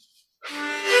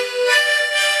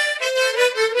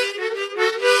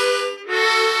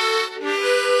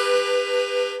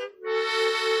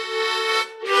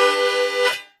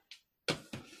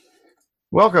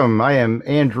Welcome. I am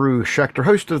Andrew Schechter,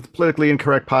 host of the Politically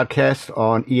Incorrect podcast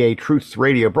on EA Truths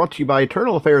Radio, brought to you by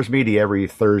Eternal Affairs Media every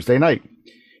Thursday night.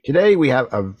 Today we have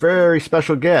a very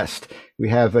special guest. We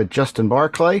have Justin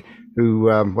Barclay, who,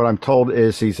 what I'm told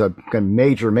is he's a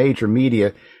major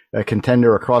media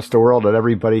contender across the world at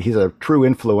everybody. He's a true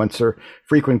influencer,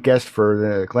 frequent guest for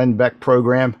the Glenn Beck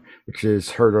program, which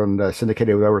is heard on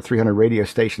syndicated with over 300 radio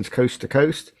stations coast to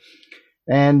coast.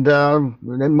 And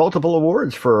multiple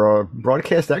awards for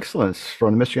broadcast excellence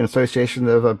from the Michigan Association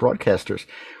of Broadcasters.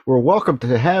 We're welcome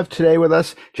to have today with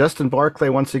us Justin Barclay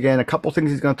once again. A couple things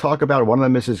he's going to talk about. One of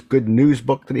them is his good news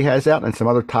book that he has out, and some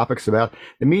other topics about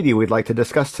the media we'd like to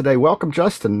discuss today. Welcome,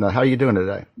 Justin. How are you doing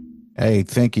today? Hey,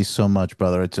 thank you so much,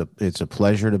 brother. It's a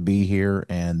pleasure to be here,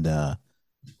 and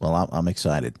I'm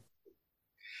excited.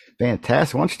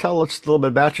 Fantastic. Why don't you tell us a little bit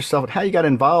about yourself and how you got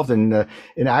involved in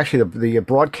actually the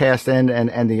broadcast and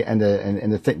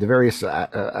the various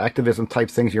activism type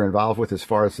things you're involved with as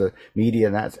far as the media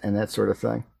and that sort of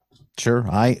thing. Sure.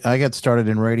 I got started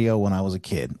in radio when I was a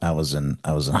kid. I was in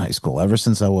high school. Ever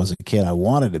since I was a kid, I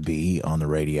wanted to be on the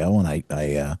radio, and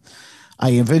I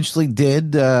eventually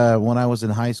did when I was in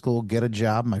high school, get a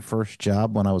job, my first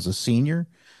job when I was a senior.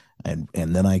 And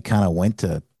then I kind of went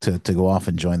to go off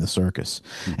and join the circus,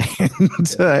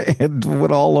 and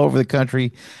went all over the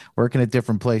country, working at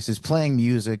different places, playing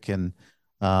music, and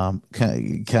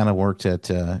kind of worked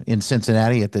at in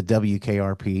Cincinnati at the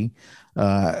WKRP,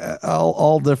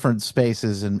 all different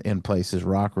spaces and places,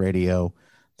 rock radio,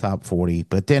 top 40.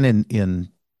 But then in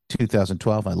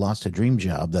 2012, I lost a dream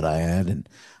job that I had, and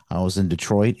I was in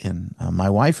Detroit, and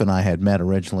my wife and I had met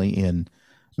originally in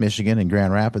Michigan and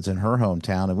Grand Rapids in her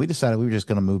hometown. And we decided we were just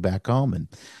going to move back home, and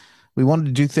we wanted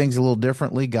to do things a little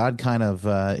differently. God kind of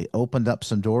opened up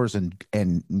some doors and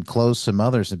closed some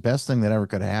others. The best thing that ever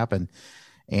could happen.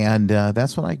 And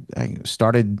that's when I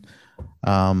started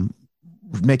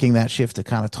making that shift to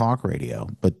kind of talk radio.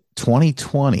 But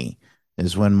 2020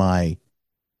 is when I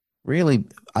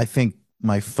think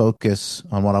my focus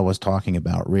on what I was talking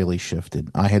about really shifted.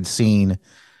 I had seen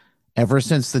ever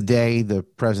since the day the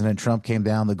President Trump came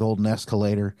down the golden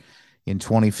escalator in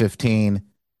 2015,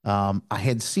 I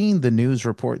had seen the news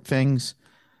report things,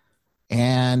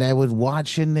 and I would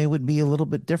watch, and they would be a little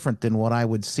bit different than what I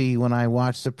would see when I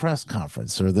watched the press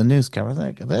conference or the news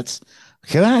conference.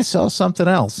 I saw something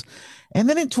else. And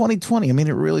then in 2020, I mean,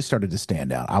 it really started to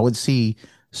stand out. I would see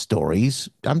stories.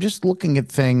 I'm just looking at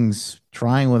things,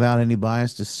 trying without any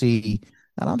bias to see,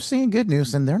 and I'm seeing good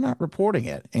news, and they're not reporting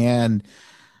it. And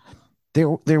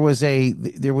there was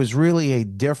really a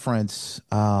difference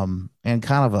and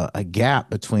kind of a gap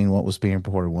between what was being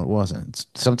reported and what wasn't.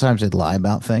 Sometimes they'd lie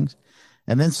about things,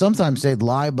 and then sometimes they'd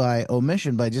lie by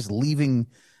omission, by just leaving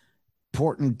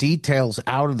important details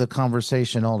out of the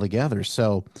conversation altogether.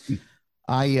 So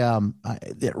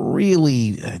it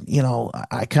really,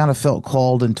 I kind of felt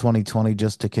called in 2020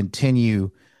 just to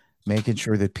continue making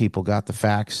sure that people got the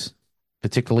facts,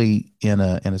 particularly in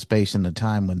a space and a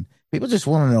time when people just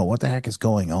want to know what the heck is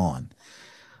going on.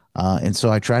 And so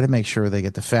I try to make sure they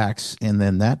get the facts. And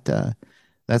then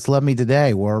that's led me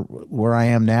today where I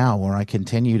am now, where I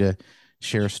continue to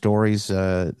share stories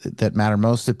that matter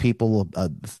most to people.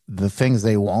 The things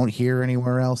they won't hear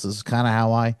anywhere else is kind of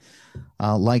how I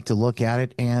like to look at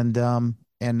it. And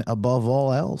above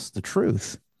all else, the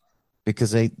truth,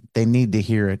 because they need to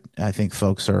hear it. I think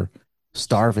folks are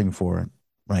starving for it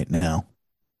right now.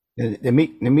 The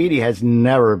media has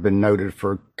never been noted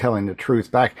for telling the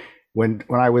truth. Back when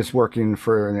I was working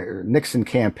for the Nixon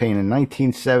campaign in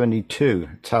 1972,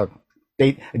 it's how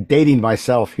dating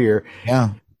myself here.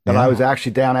 Yeah. But I was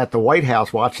actually down at the White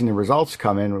House watching the results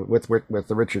come in with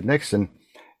the Richard Nixon.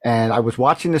 And I was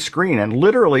watching the screen, and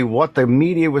literally what the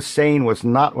media was saying was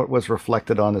not what was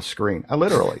reflected on the screen.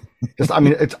 Literally.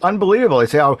 It's unbelievable. They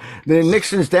say, oh, the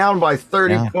Nixon's down by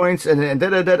 30 points, and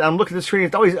I'm looking at the screen,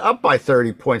 it's always up by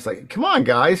 30 points. Like, come on,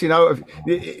 guys,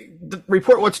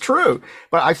 report what's true.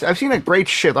 But I've seen a great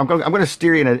shift. I'm going to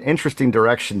steer you in an interesting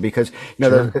direction because,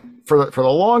 for the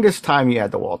longest time, you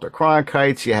had the Walter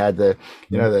Cronkites, you had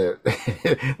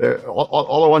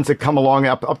all the ones that come along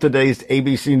up to today's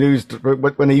ABC News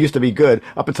when they used to be good,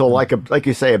 up until like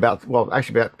you say about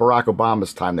Barack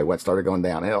Obama's time, started going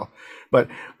downhill. But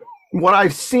what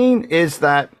I've seen is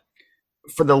that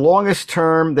for the longest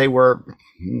term,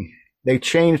 they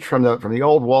changed from the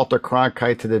old Walter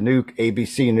Cronkite to the new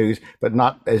ABC News, but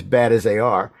not as bad as they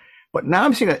are. But now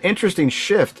I'm seeing an interesting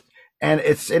shift, and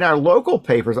it's in our local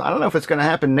papers. I don't know if it's going to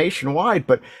happen nationwide,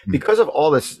 but because of all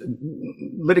this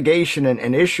litigation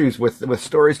and issues with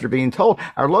stories that are being told,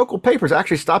 our local papers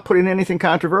actually stop putting anything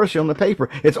controversial in the paper.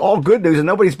 It's all good news and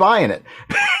nobody's buying it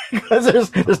because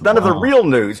there's none of the real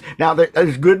news. Now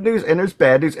there's good news and there's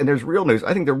bad news and there's real news.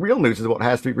 I think the real news is what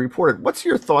has to be reported. What's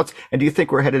your thoughts? And do you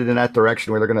think we're headed in that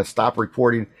direction where they're going to stop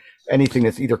reporting anything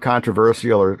that's either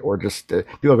controversial or just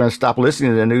people are going to stop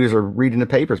listening to the news or reading the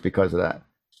papers because of that?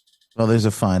 Well, there's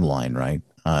a fine line, right?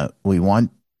 We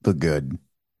want the good,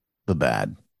 the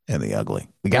bad, and the ugly.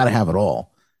 We got to have it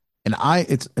all. And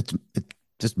it's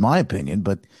just my opinion,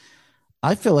 but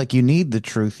I feel like you need the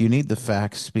truth, you need the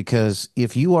facts, because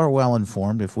if you are well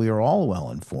informed, if we are all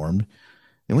well informed,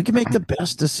 then we can make the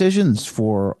best decisions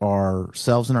for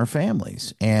ourselves and our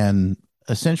families. And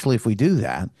essentially, if we do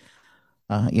that,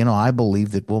 I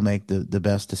believe that we'll make the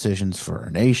best decisions for our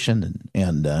nation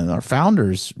and our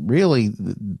founders really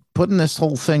putting this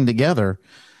whole thing together.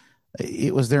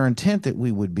 It was their intent that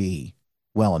we would be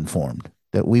well informed,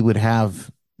 that we would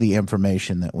have the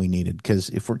information that we needed. Because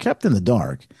if we're kept in the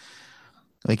dark,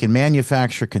 they can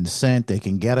manufacture consent. They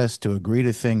can get us to agree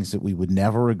to things that we would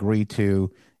never agree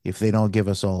to if they don't give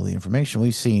us all the information.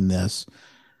 We've seen this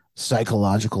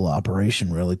psychological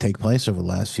operation really take place over the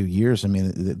last few years. I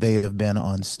mean, they have been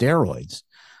on steroids.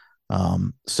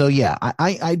 So yeah,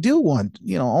 I do want,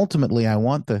 ultimately I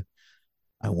want the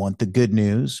good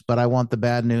news, but I want the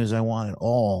bad news. I want it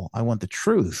all. I want the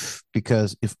truth,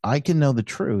 because if I can know the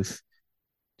truth,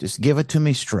 just give it to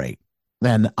me straight.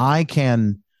 Then I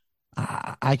can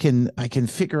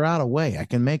figure out a way. I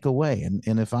can make a way.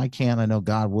 And if I can, I know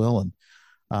God will. And,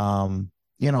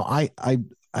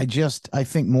 I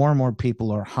think more and more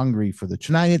people are hungry for the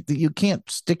truth. You can't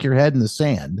stick your head in the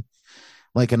sand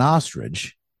like an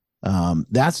ostrich.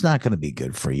 That's not going to be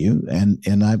good for you.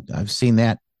 And I've seen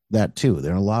that too.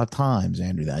 There are a lot of times,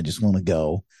 Andrew, that I just want to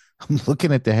go. I'm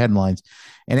looking at the headlines,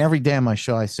 and every day on my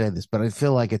show I say this, but I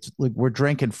feel like it's like we're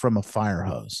drinking from a fire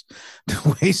hose.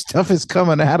 The way stuff is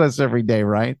coming at us every day,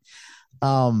 right?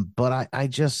 But I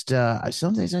just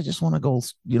some days I just want to go,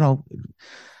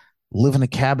 live in a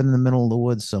cabin in the middle of the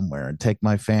woods somewhere and take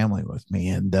my family with me.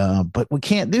 And but we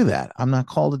can't do that. I'm not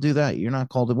called to do that. You're not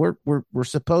called to. We're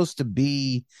supposed to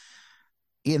be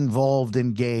involved,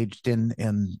 engaged,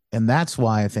 and that's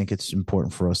why I think it's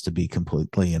important for us to be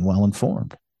completely and well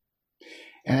informed.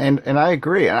 And I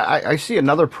agree. I see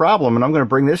another problem, and I'm going to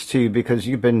bring this to you because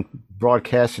you've been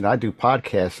broadcasting. I do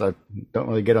podcasts. I don't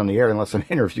really get on the air unless I'm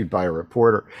interviewed by a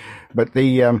reporter. But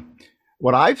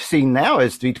what I've seen now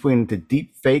is between the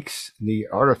deep fakes, the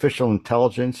artificial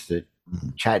intelligence, the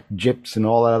chat gyps, and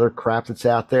all that other crap that's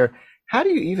out there. How do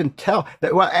you even tell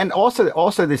that? Well, and also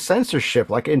the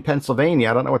censorship, like in Pennsylvania.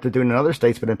 I don't know what they're doing in other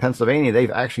states, but in Pennsylvania, they've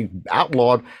actually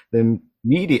outlawed the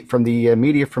media from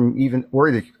even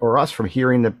or us from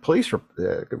hearing the police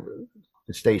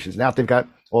stations. Now they've got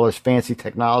all this fancy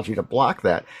technology to block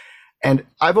that. And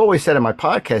I've always said in my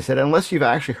podcast that unless you've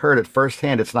actually heard it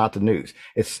firsthand, it's not the news.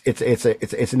 It's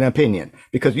an opinion,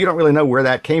 because you don't really know where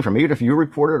that came from. Even if you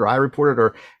report it or I report it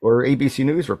or ABC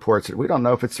News reports it, we don't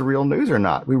know if it's the real news or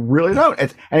not. We really don't.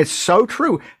 And it's so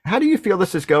true. How do you feel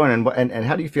this is going? And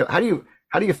how do you feel? How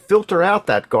do you filter out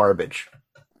that garbage?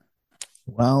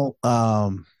 Well,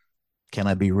 can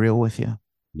I be real with you?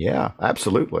 Yeah,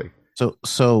 absolutely.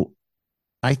 So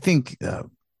I think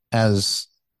as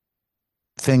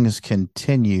things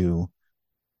continue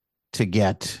to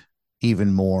get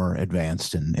even more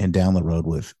advanced and down the road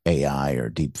with AI or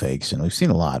deep fakes, and we've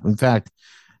seen a lot. In fact,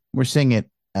 we're seeing it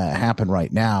happen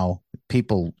right now.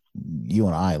 People, you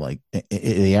and I, like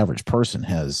the average person,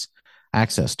 has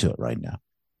access to it right now.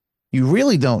 You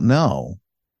really don't know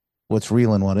what's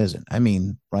real and what isn't. I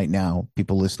mean, right now,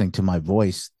 people listening to my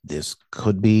voice, this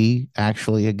could be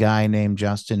actually a guy named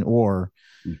Justin, or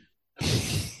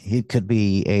it could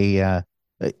be a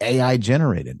AI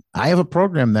generated. I have a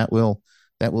program that will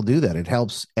do that. It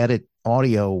helps edit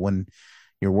audio when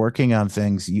you're working on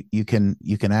things. You can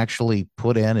actually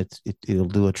put in it'll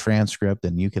do a transcript,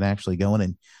 and you can actually go in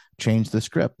and change the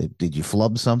script. Did you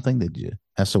flub something? Did you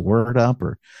mess a word up?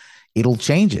 Or it'll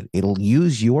change it. It'll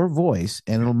use your voice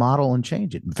and it'll model and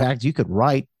change it. In fact, you could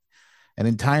write an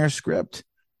entire script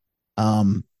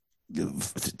to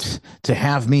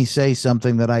have me say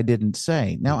something that I didn't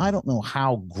say. Now, I don't know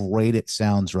how great it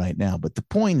sounds right now, but the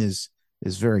point is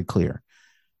very clear.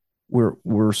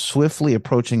 We're swiftly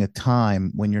approaching a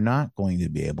time when you're not going to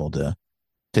be able to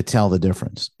tell the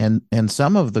difference. And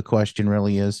some of the question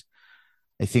really is,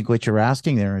 I think what you're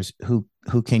asking there is who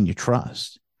can you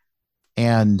trust?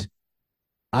 And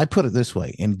I put it this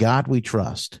way: in God we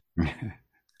trust,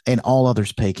 and all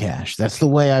others pay cash. That's the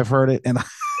way I've heard it. And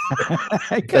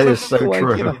That Because I is feel so like,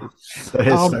 true. That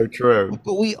is so true.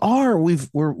 but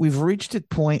we've reached a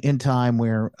point in time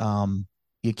where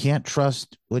you can't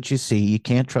trust what you see, you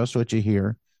can't trust what you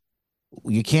hear,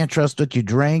 you can't trust what you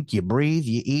drink, you breathe,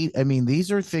 you eat. I mean,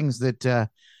 these are things that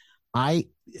I,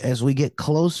 as we get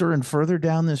closer and further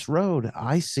down this road,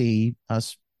 I see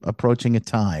us approaching a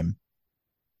time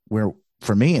where,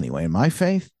 for me anyway, in my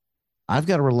faith, I've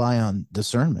got to rely on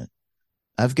discernment.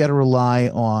 I've got to rely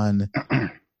on,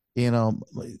 you know,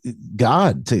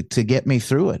 God to get me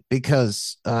through it,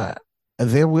 because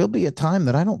there will be a time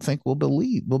that I don't think we'll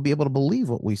be able to believe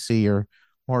what we see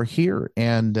or hear,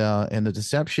 and the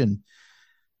deception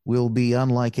will be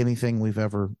unlike anything we've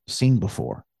ever seen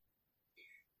before.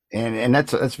 And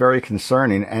that's very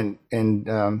concerning.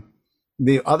 And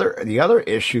the other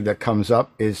issue that comes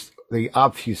up is the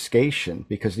obfuscation,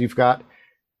 because you've got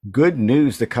good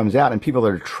news that comes out and people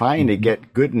that are trying to Mhm.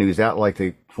 get good news out, like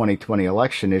the 2020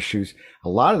 election issues. A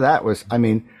lot of that was, I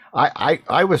mean,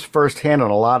 I was firsthand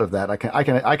on a lot of that. I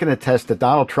can attest that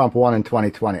Donald Trump won in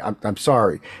 2020. I'm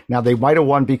sorry. Now they might have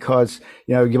won because,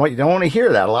 you don't want to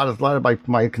hear that. A lot of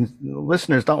my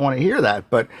listeners don't want to hear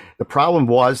that. But the problem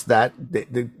was that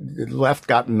the left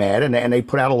got mad, and they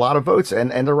put out a lot of votes,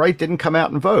 and the right didn't come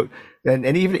out and vote. And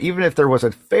even if there was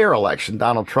a fair election,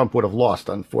 Donald Trump would have lost,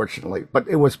 unfortunately. But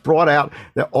it was brought out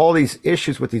that all these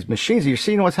issues with these machines, you're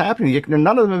seeing what's happening.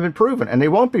 None of them have been proven, and they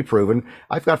won't be proven.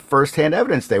 I've got firsthand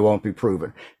evidence they won't be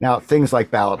proven. Now, things like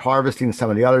ballot harvesting and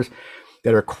some of the others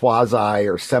that are quasi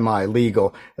or semi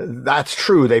legal, that's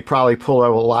true. They probably pull out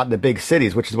a lot in the big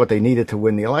cities, which is what they needed to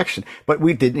win the election. But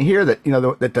we didn't hear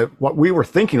that, what we were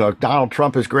thinking of, Donald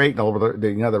Trump is great, and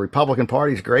the Republican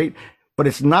Party is great. But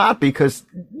it's not, because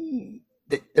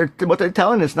what they're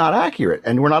telling is not accurate,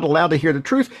 and we're not allowed to hear the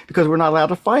truth because we're not allowed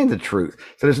to find the truth.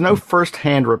 So there's no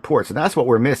first-hand reports, and that's what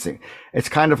we're missing. It's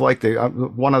kind of like the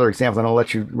one other example, and I'll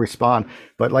let you respond.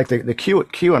 But like the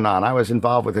QAnon, I was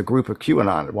involved with a group of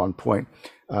QAnon at one point,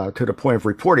 to the point of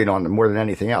reporting on them more than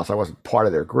anything else. I wasn't part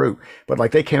of their group, but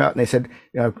like they came out and they said,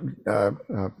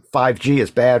 5G is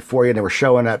bad for you, and they were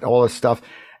showing that all this stuff.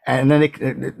 And then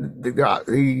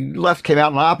the left came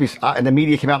out and the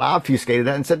media came out and obfuscated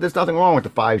that and said there's nothing wrong with the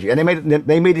 5G. And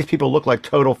they made these people look like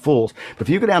total fools. But if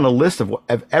you go down the list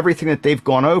of everything that they've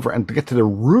gone over and to get to the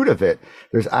root of it,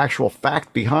 there's actual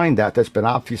fact behind that that's been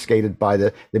obfuscated by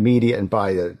the media and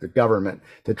by the government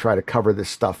to try to cover this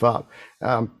stuff up.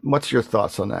 What's your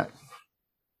thoughts on that?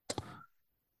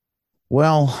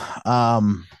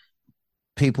 Well,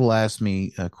 people ask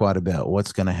me quite a bit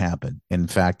what's going to happen. In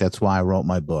fact, that's why I wrote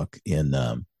my book in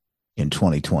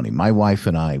 2020. My wife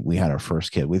and I, we had our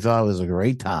first kid. We thought it was a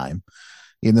great time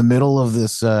in the middle of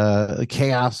this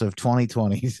chaos of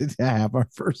 2020 to have our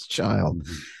first child.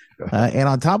 And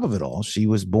on top of it all, she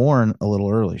was born a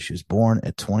little early. She was born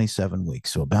at 27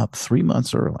 weeks, so about 3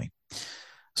 months early.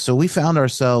 So we found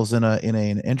ourselves in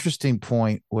an interesting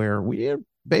point where we're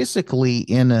basically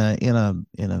in a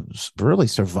really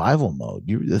survival mode.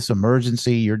 This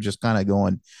emergency, you're just kind of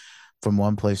going from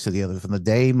one place to the other. From the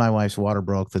day my wife's water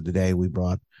broke to the day we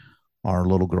brought our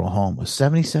little girl home was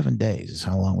 77 days is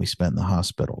how long we spent in the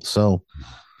hospital. So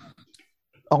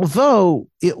although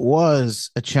it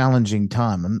was a challenging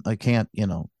time, and I can't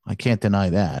deny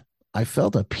that, I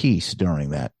felt a peace during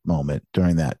that moment,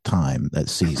 during that time, that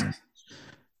season,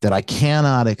 that I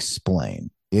cannot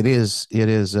explain. It is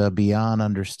beyond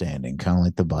understanding, kind of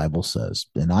like the Bible says.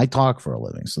 And I talk for a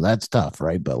living, so that's tough,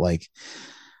 right? But like,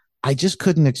 I just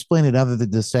couldn't explain it other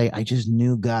than to say I just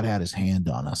knew God had His hand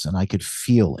on us, and I could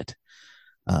feel it.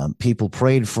 People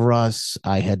prayed for us.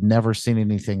 I had never seen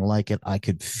anything like it. I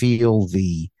could feel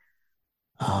the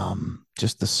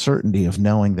just the certainty of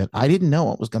knowing that I didn't know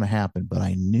what was going to happen, but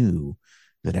I knew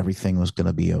that everything was going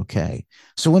to be okay.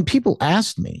 So when people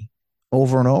asked me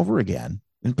over and over again,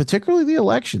 and particularly the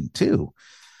election too,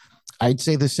 I'd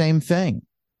say the same thing,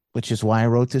 which is why I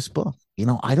wrote this book.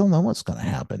 I don't know what's going to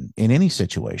happen in any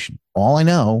situation. All I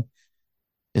know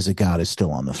is that God is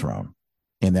still on the throne.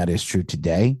 And that is true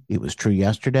today. It was true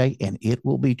yesterday, and it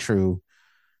will be true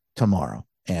tomorrow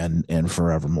and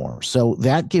forevermore. So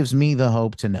that gives me the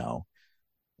hope to know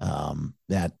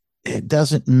that it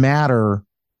doesn't matter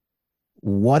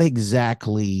what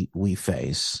exactly we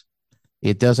face.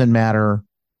 It doesn't matter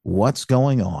what's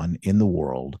going on in the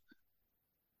world.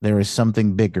 There is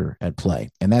something bigger at play.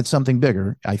 And that something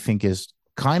bigger, I think, is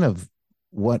kind of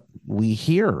what we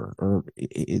hear, or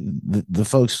the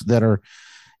folks that are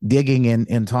digging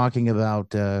and talking about,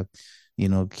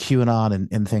 QAnon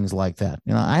and things like that.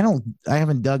 I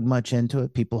haven't dug much into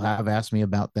it. People have asked me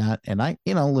about that. And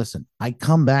listen, I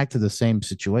come back to the same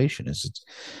situation.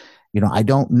 I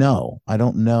don't know. I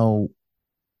don't know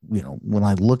when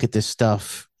I look at this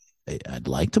stuff, I'd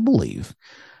like to believe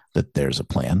that there's a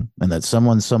plan and that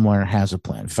someone somewhere has a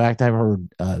plan. In fact, I've heard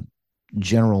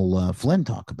General Flynn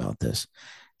talk about this,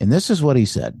 and this is what he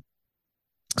said.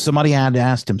 Somebody had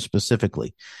asked him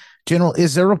specifically, General,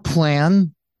 is there a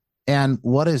plan and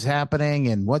what is happening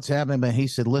and what's happening? But he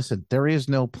said, listen, there is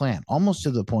no plan, almost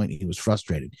to the point he was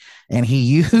frustrated. And he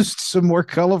used some more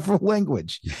colorful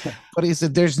language. But he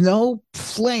said, there's no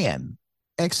plan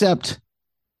except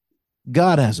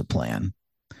God has a plan.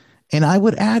 And I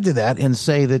would add to that and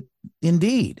say that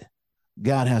indeed,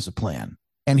 God has a plan.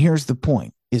 And here's the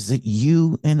point is that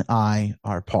you and I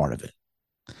are part of it.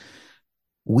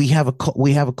 We have a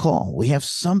call. We have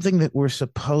something that we're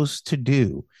supposed to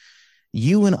do.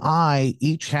 You and I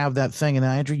each have that thing. And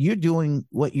Andrew, you're doing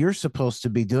what you're supposed to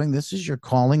be doing. This is your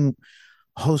calling,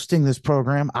 hosting this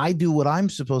program. I do what I'm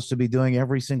supposed to be doing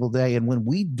every single day. And when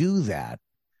we do that,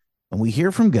 and we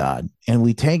hear from God and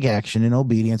we take action in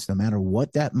obedience, no matter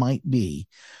what that might be,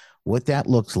 what that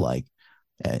looks like,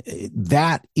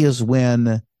 that is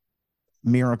when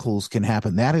miracles can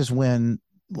happen. That is when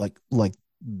like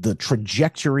the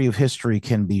trajectory of history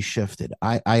can be shifted.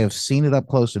 I have seen it up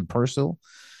close and personal.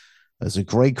 There's a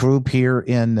great group here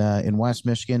in West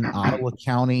Michigan, Ottawa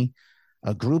County,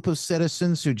 a group of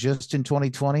citizens who just in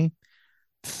 2020,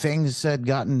 things had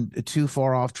gotten too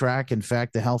far off track. In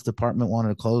fact, the health department wanted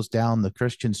to close down the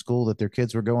Christian school that their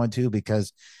kids were going to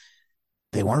because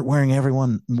they weren't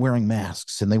everyone wearing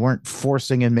masks and they weren't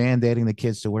forcing and mandating the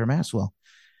kids to wear masks. Well,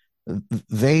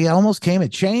 they almost came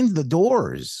and changed the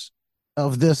doors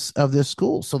of this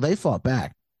school. So they fought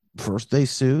back. First, they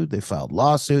sued, they filed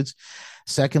lawsuits.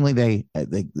 Secondly,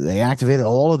 they activated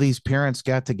all of these parents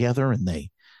got together and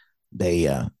they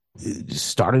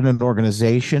started an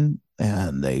organization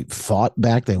and they fought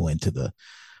back. They went to the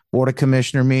board of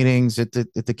commissioner meetings at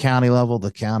the county level.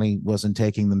 The county wasn't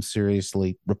taking them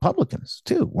seriously. Republicans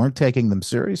too weren't taking them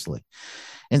seriously.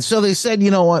 And so they said,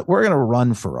 you know what, we're going to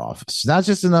run for office. It's not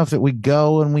just enough that we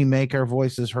go and we make our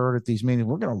voices heard at these meetings.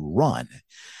 We're going to run.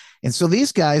 And so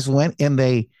these guys went and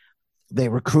they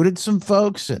recruited some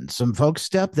folks and some folks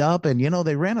stepped up and,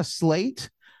 they ran a slate.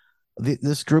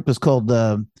 This group is called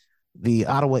the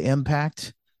Ottawa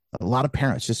Impact. A lot of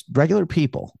parents, just regular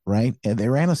people, right? And they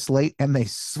ran a slate and they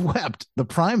swept the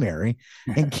primary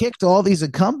and kicked all these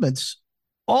incumbents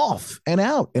off and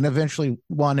out and eventually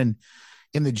won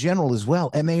in the general as well.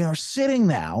 And they are sitting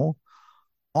now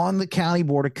on the county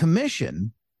board of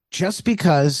commission just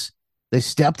because they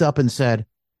stepped up and said,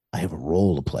 I have a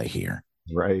role to play here.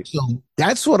 Right. So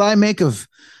that's what I make of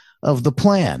the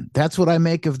plan. That's what I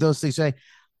make of those things.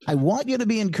 I want you to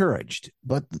be encouraged,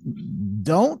 but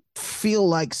don't feel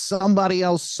like somebody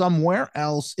else somewhere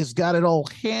else has got it all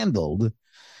handled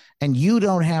and you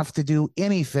don't have to do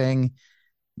anything.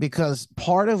 Because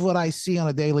part of what I see on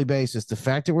a daily basis, the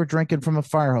fact that we're drinking from a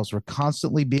fire hose, we're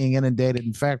constantly being inundated.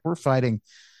 In fact, we're fighting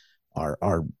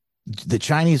the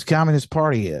Chinese Communist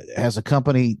Party has a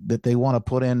company that they want to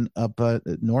put in up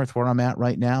north where I'm at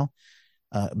right now,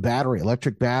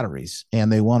 electric batteries,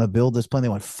 and they want to build this plant. They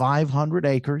want 500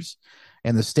 acres.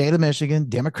 And the state of Michigan,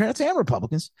 Democrats and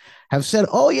Republicans, have said,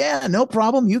 oh, yeah, no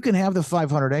problem. You can have the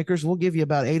 500 acres. We'll give you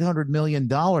about $800 million,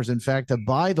 in fact, to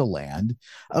buy the land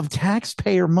of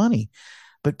taxpayer money.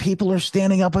 But people are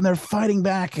standing up and they're fighting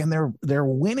back and they're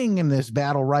winning in this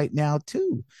battle right now,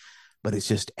 too. But it's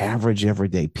just average,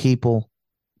 everyday people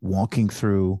walking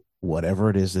through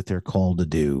whatever it is that they're called to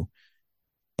do.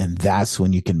 And that's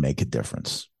when you can make a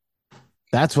difference.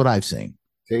 That's what I've seen.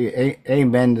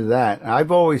 Amen to that.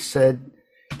 I've always said,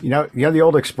 the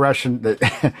old expression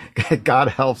that God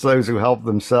helps those who help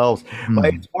themselves. Well,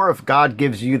 it's more if God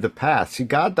gives you the path. See,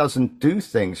 God doesn't do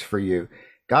things for you.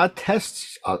 God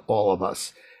tests all of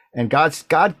us. And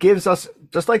God gives us,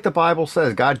 just like the Bible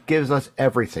says, God gives us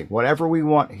everything. Whatever we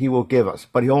want, he will give us.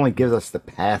 But he only gives us the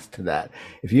path to that.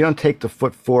 If you don't take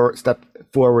the step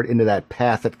forward into that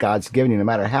path that God's given you, no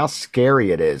matter how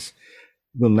scary it is,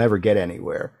 we'll never get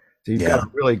anywhere. So you've got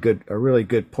a really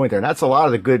good point there. And that's a lot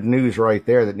of the good news right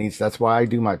there that's why I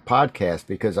do my podcast,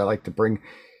 because I like to bring,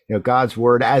 God's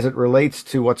word as it relates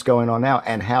to what's going on now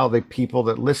and how the people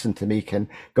that listen to me can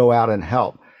go out and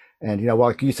help. And,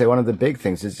 like you say, one of the big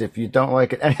things is if you don't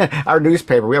like it, our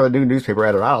newspaper, we have a new newspaper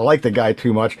editor. I don't like the guy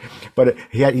too much, but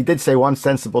he did say one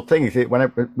sensible thing. He said,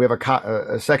 whenever we have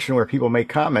a section where people make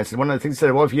comments, and one of the things he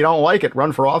said, well, if you don't like it,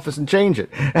 run for office and change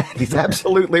it. He's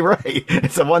absolutely right.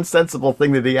 It's the one sensible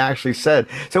thing that he actually said.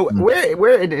 So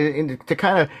to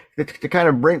kind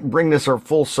of bring this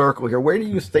full circle here, where do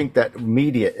you think that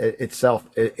media itself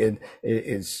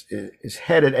is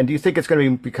headed? And do you think it's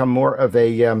going to become more of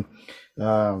a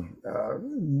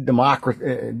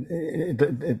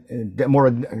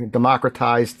more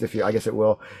democratized, if you, I guess it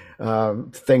will,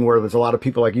 thing where there's a lot of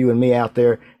people like you and me out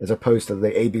there, as opposed to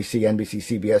the ABC,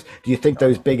 NBC, CBS. Do you think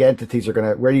those big entities are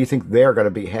going to? Where do you think they're going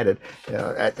to be headed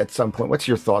at some point? What's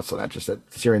your thoughts on that? Just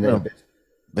hearing that.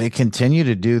 They continue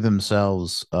to do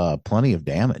themselves plenty of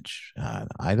damage.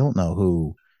 I don't know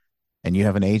who, and you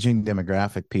have an aging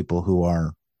demographic, people who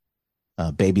are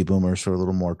baby boomers who are a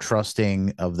little more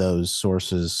trusting of those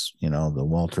sources, the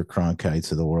Walter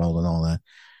Cronkites of the world and all that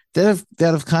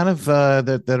have kind of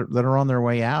that are on their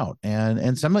way out,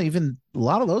 and some even a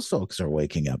lot of those folks are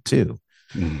waking up too.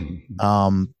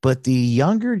 Mm-hmm. But the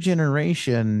younger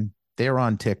generation, they're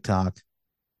on TikTok.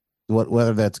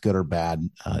 Whether that's good or bad,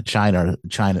 the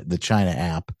China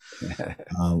app.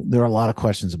 There are a lot of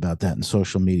questions about that in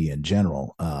social media in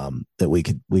general, that we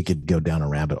could go down a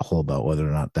rabbit hole about whether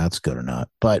or not that's good or not.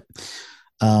 But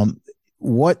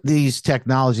what these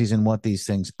technologies and what these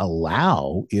things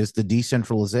allow is the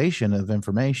decentralization of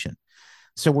information.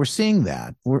 So we're seeing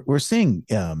that. We're seeing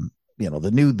the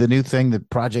new thing that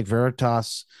Project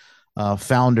Veritas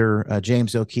founder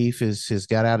James O'Keefe has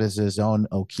got out as his own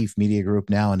O'Keefe Media Group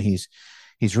now, and he's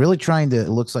really trying to, it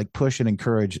looks like, push and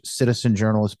encourage citizen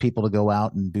journalists, people to go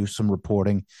out and do some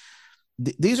reporting.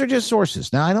 These are just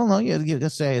sources. Now, I don't know. You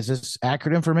just say, is this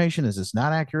accurate information? Is this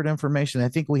not accurate information? I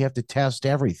think we have to test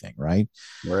everything, right?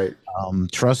 Right.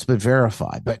 Trust but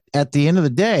verify. But at the end of the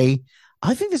day,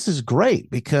 I think this is great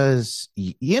because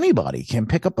anybody can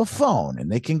pick up a phone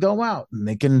and they can go out and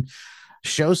they can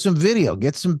show some video,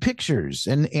 get some pictures,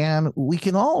 and we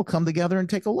can all come together and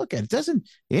take a look at it.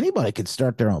 Anybody could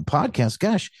start their own podcast.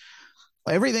 Gosh,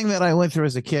 everything that I went through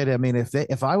as a kid. I mean,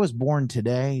 if I was born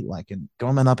today, like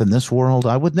growing up in this world,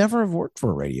 I would never have worked for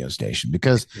a radio station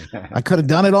because I could have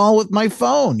done it all with my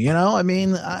phone. I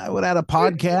mean, I would have had a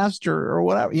podcast or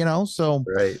whatever, so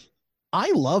right. I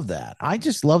love that. I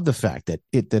just love the fact that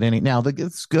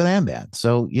it's good and bad.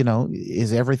 So,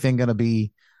 is everything going to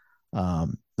be,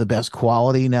 the best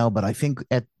quality? No, but I think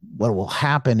what will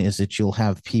happen is that you'll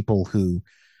have people who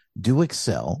do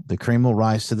excel. The cream will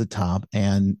rise to the top,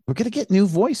 and we're going to get new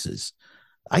voices.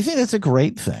 I think that's a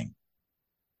great thing.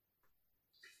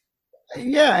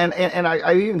 Yeah, and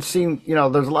I've even seen,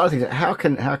 there's a lot of things. How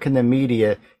can the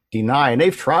media deny? And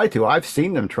they've tried to. I've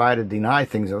seen them try to deny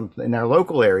things in our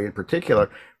local area in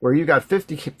particular, where you got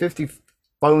 50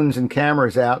 phones and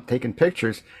cameras out taking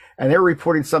pictures, and they're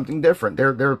reporting something different.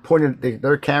 They're pointing,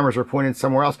 their cameras are pointing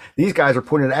somewhere else. These guys are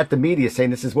pointing at the media,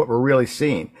 saying this is what we're really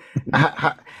seeing,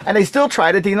 and they still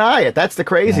try to deny it. That's the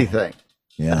crazy thing.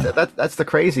 Yeah, that's the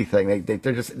crazy thing.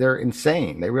 They're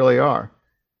insane. They really are.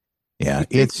 Yeah,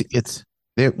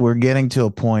 we're getting to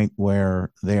a point where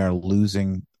they are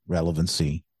losing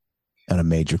relevancy at a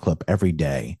major club every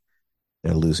day.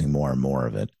 They're losing more and more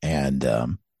of it, and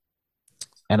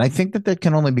I think that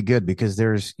can only be good because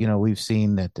there's, we've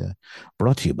seen that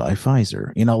brought to you by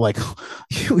Pfizer, like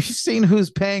we've seen who's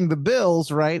paying the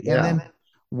bills, right? Yeah. And then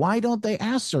why don't they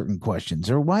ask certain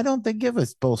questions, or why don't they give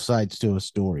us both sides to a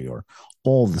story, or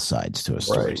all the sides to a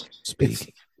story? Right.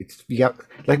 Speaking. You got,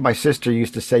 like my sister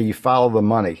used to say, you follow the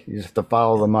money. You just have to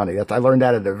follow the money. I learned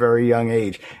that at a very young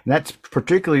age. And that's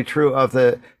particularly true of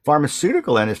the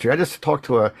pharmaceutical industry. I just talked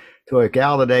to a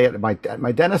gal today at my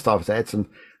dentist office. I had some,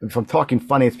 if I'm talking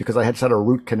funny, it's because I had a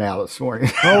root canal this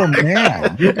morning. Oh,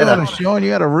 man. You're going to show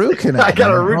you had a root canal. I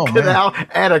got a root canal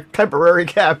and a temporary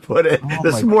cap put in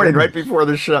this morning, right before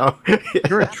the show.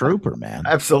 You're a trooper, man.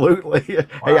 Absolutely.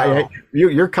 Wow. Hey,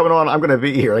 you're coming on. I'm going to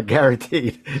be here, I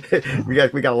guaranteed. We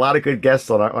got a lot of good guests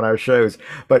on our shows.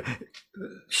 But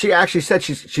she actually said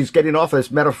she's getting off of this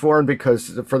metformin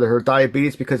because for her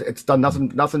diabetes, because it's done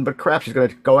nothing but crap. She's going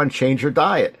to go and change her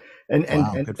diet. And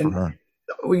good for her.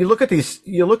 When you look at they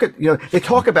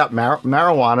talk about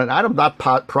marijuana, and I'm not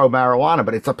pro marijuana,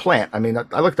 but it's a plant. I mean,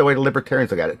 I look the way the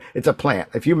libertarians look at it. It's a plant.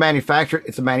 If you manufacture it,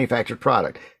 it's a manufactured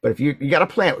product. But if you got a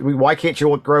plant, why can't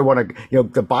you grow one?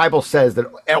 The Bible says that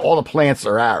all the plants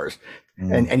are ours.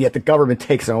 And yet the government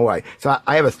takes them away. So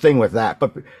I have a thing with that.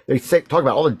 But they talk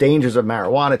about all the dangers of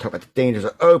marijuana, talk about the dangers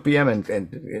of opium,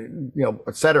 and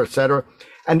et cetera, et cetera.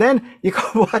 And then you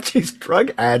go watch these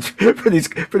drug ads for these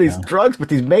drugs with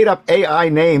these made up AI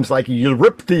names like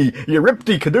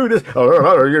Euripti can do this,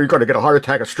 or you're going to get a heart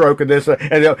attack, a stroke, and this.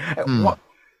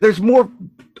 There's more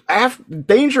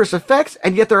dangerous effects,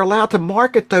 and yet they're allowed to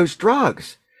market those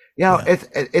drugs.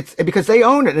 It's because they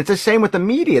own it. It's the same with the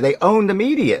media. They own the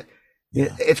media.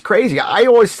 Yeah. It's crazy. I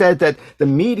always said that the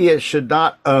media should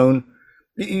not own.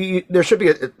 There should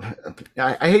be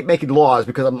I hate making laws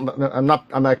because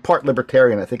I'm like part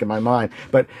libertarian, I think, in my mind.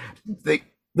 But the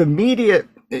media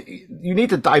you need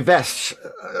to divest.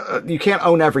 You can't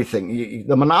own everything.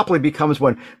 The monopoly becomes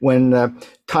when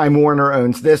Time Warner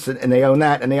owns this and they own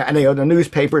that, and they own the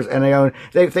newspapers, and they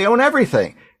own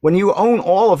everything. When you own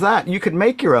all of that, you could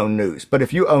make your own news. But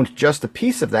if you owned just a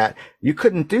piece of that, you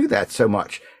couldn't do that so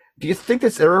much. Do you think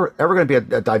there's ever going to be a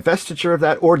divestiture of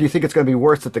that? Or do you think it's going to be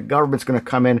worse, that the government's going to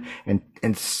come in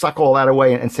and suck all that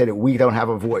away and say that we don't have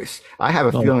a voice? I have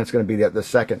a feeling it's going to be the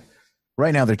second.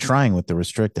 Right now, they're trying with the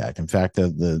Restrict Act. In fact,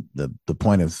 the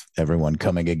point of everyone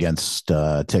coming against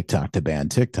TikTok to ban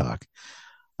TikTok,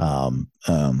 I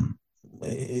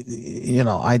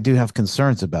do have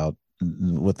concerns about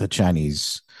what the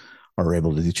Chinese are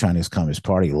able to do, Chinese Communist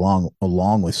Party,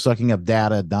 along with sucking up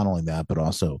data. Not only that, but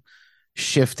also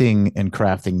shifting and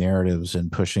crafting narratives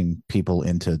and pushing people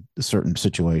into certain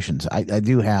situations. I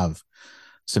do have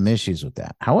some issues with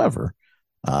that. However,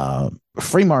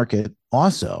 free market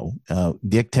also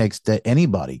dictates that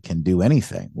anybody can do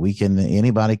anything.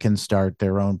 Anybody can start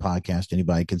their own podcast.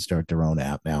 Anybody can start their own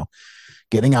app. Now,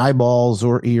 getting eyeballs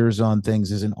or ears on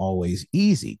things isn't always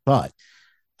easy, but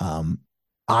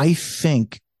I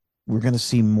think we're going to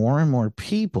see more and more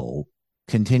people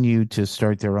continue to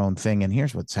start their own thing. And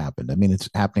here's what's happened. I mean, it's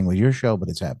happening with your show, but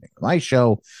it's happening with my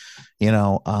show.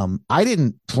 I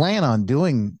didn't plan on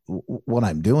doing what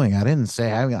I'm doing. I didn't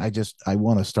say, I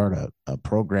want to start a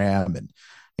program, and,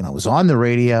 I was on the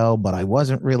radio, but I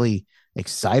wasn't really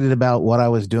excited about what I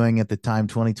was doing at the time.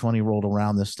 2020 rolled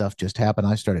around. This stuff just happened.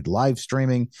 I started live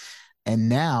streaming. And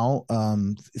now,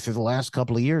 for the last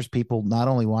couple of years, people not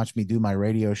only watch me do my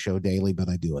radio show daily, but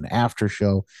I do an after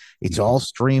show. It's all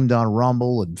streamed on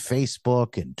Rumble and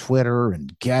Facebook and Twitter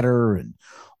and Getter and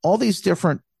all these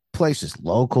different places,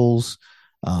 locals.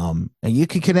 And you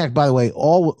can connect, by the way,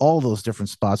 all those different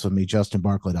spots with me,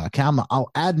 justinbarclay.com. I'll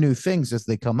add new things as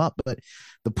they come up. But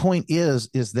the point is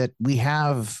that we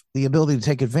have the ability to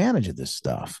take advantage of this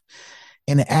stuff.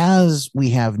 And as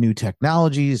we have new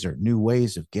technologies or new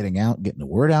ways of getting the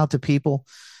word out to people,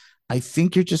 I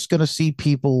think you're just going to see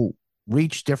people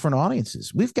reach different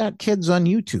audiences. We've got kids on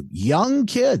YouTube, young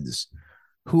kids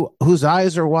whose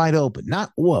eyes are wide open,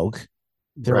 not woke.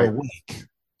 They're awake.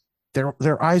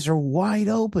 Their eyes are wide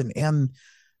open, and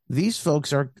these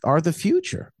folks are the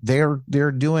future. They're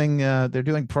doing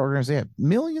programs. They have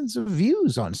millions of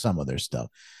views on some of their stuff.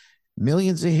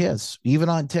 Millions of hits, even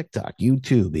on TikTok,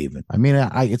 YouTube, even. I mean,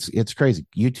 it's crazy.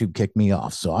 YouTube kicked me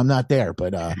off, so I'm not there.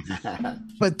 But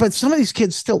but some of these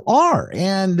kids still are,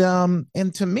 and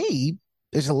to me,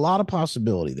 there's a lot of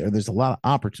possibility there. There's a lot of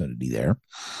opportunity there.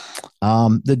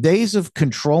 The days of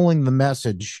controlling the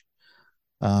message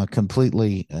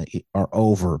completely are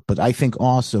over. But I think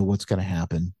also what's going to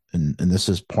happen, and this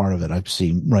is part of it I've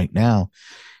seen right now,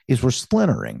 is we're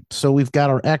splintering. So we've got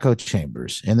our echo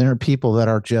chambers, and there are people that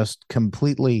are just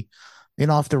completely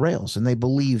off the rails, and they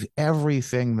believe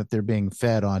everything that they're being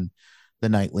fed on the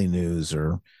nightly news,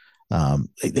 or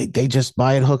they just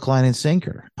buy it hook, line, and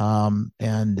sinker.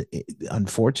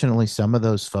 Unfortunately, some of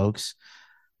those folks,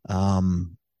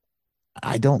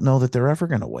 I don't know that they're ever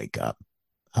going to wake up.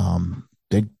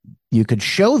 You could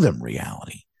show them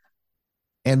reality,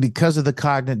 and because of the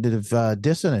cognitive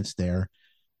dissonance there,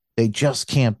 they just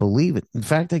can't believe it. In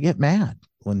fact, they get mad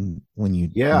when you.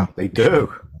 Yeah, they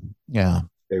do. Yeah,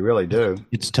 they really do.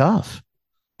 It's tough.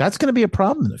 That's going to be a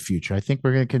problem in the future. I think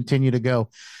we're going to continue to go,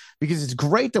 because it's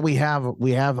great that we have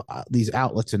these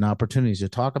outlets and opportunities to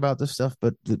talk about this stuff,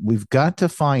 but we've got to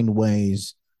find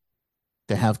ways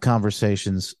to have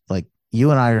conversations like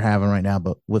you and I are having right now,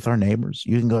 but with our neighbors.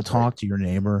 You can go talk to your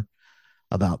neighbor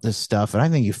about this stuff, and I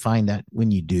think you find that when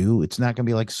you do, it's not going to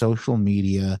be like social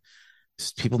media.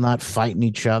 People not fighting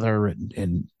each other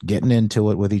and getting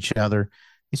into it with each other.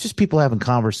 It's just people having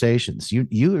conversations.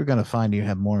 You are going to find you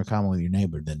have more in common with your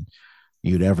neighbor than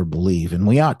you'd ever believe. And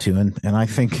we ought to. And I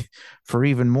think for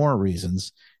even more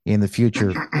reasons in the future,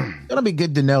 it's going to be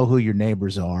good to know who your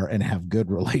neighbors are and have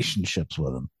good relationships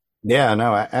with them. Yeah,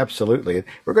 no, absolutely.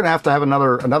 We're going to have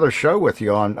another show with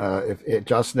you on,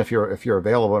 Justin, if you're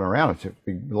available and around.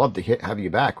 We'd love to have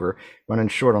you back. We're running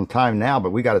short on time now,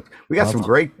 but we got some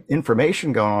great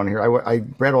information going on here. I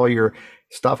read all your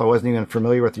stuff. I wasn't even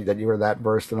familiar with you, that you were that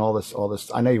versed in all this.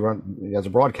 I know you run as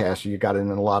a broadcaster. You got in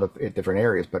a lot of different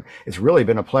areas, but it's really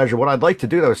been a pleasure. What I'd like to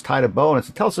do though is tie a bow,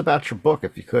 and tell us about your book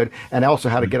if you could, and also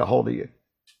how to get a hold of you.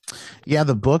 Yeah,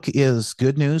 the book is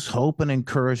Good News, Hope, and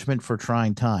Encouragement for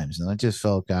Trying Times. And I just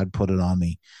felt God put it on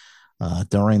me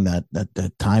during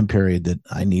that time period that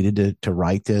I needed to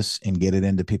write this and get it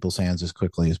into people's hands as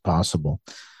quickly as possible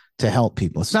to help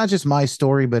people. It's not just my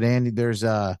story, but Andy, there's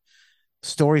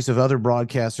stories of other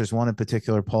broadcasters. One in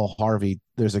particular, Paul Harvey.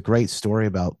 There's a great story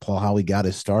about Paul, how he got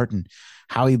his start and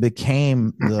how he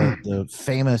became the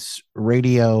famous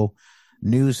radio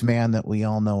newsman that we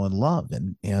all know and love.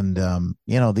 And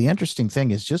the interesting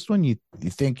thing is, just when you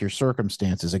think your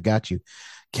circumstances have got you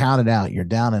counted out, you're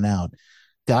down and out,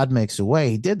 God makes a way.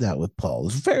 He did that with Paul.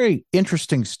 It's a very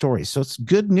interesting story. So it's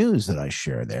good news that I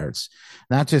share there. It's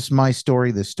not just my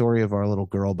story, the story of our little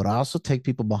girl, but I also take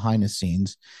people behind the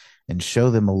scenes and show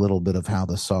them a little bit of how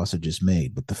the sausage is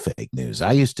made with the fake news.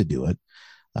 I used to do it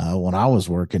when I was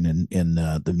working in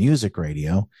the music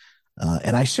radio,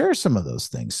 and I share some of those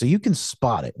things so you can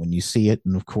spot it when you see it.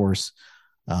 And of course,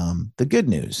 the good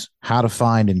news, how to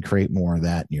find and create more of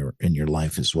that in your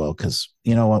life as well. Because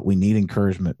you know what, we need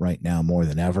encouragement right now more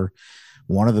than ever.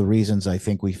 One of the reasons I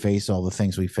think we face all the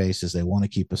things we face is they want to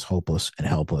keep us hopeless and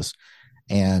helpless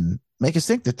and make us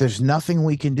think that there's nothing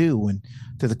we can do. And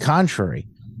to the contrary,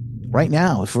 right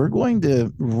now, if we're going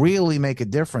to really make a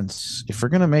difference, if we're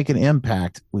going to make an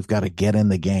impact, we've got to get in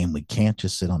the game. We can't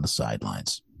just sit on the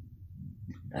sidelines.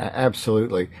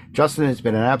 Absolutely, Justin. It's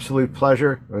been an absolute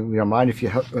pleasure. We don't mind if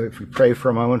we pray for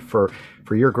a moment for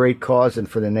your great cause and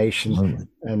for the nation,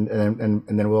 and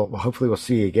then we'll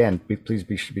see you again. Please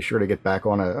be sure to get back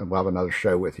on. We'll have another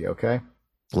show with you. Okay.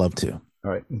 Love to.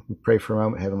 All right. We pray for a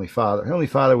moment. Heavenly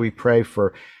Father, we pray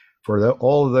for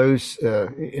all of those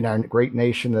in our great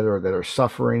nation that are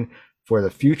suffering, for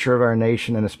the future of our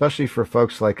nation, and especially for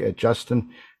folks like Justin,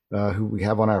 who we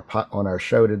have on our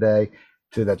show today,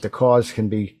 so that the cause can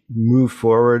be moved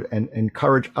forward, and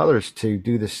encourage others to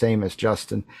do the same as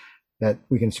Justin, that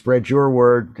we can spread your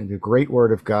word, and the great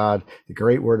word of God, the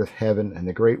great word of heaven, and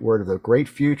the great word of the great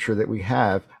future that we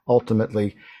have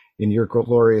ultimately in your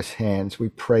glorious hands. We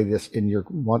pray this in your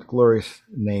glorious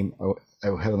name, O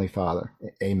Heavenly Father.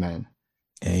 Amen.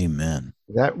 Amen.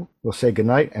 With that, we'll say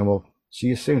goodnight, and we'll see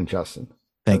you soon, Justin.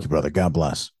 Thank you, brother. God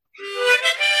bless.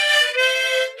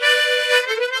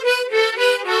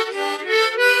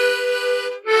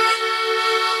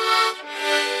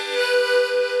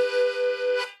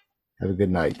 Have a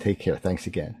good night. Take care. Thanks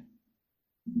again.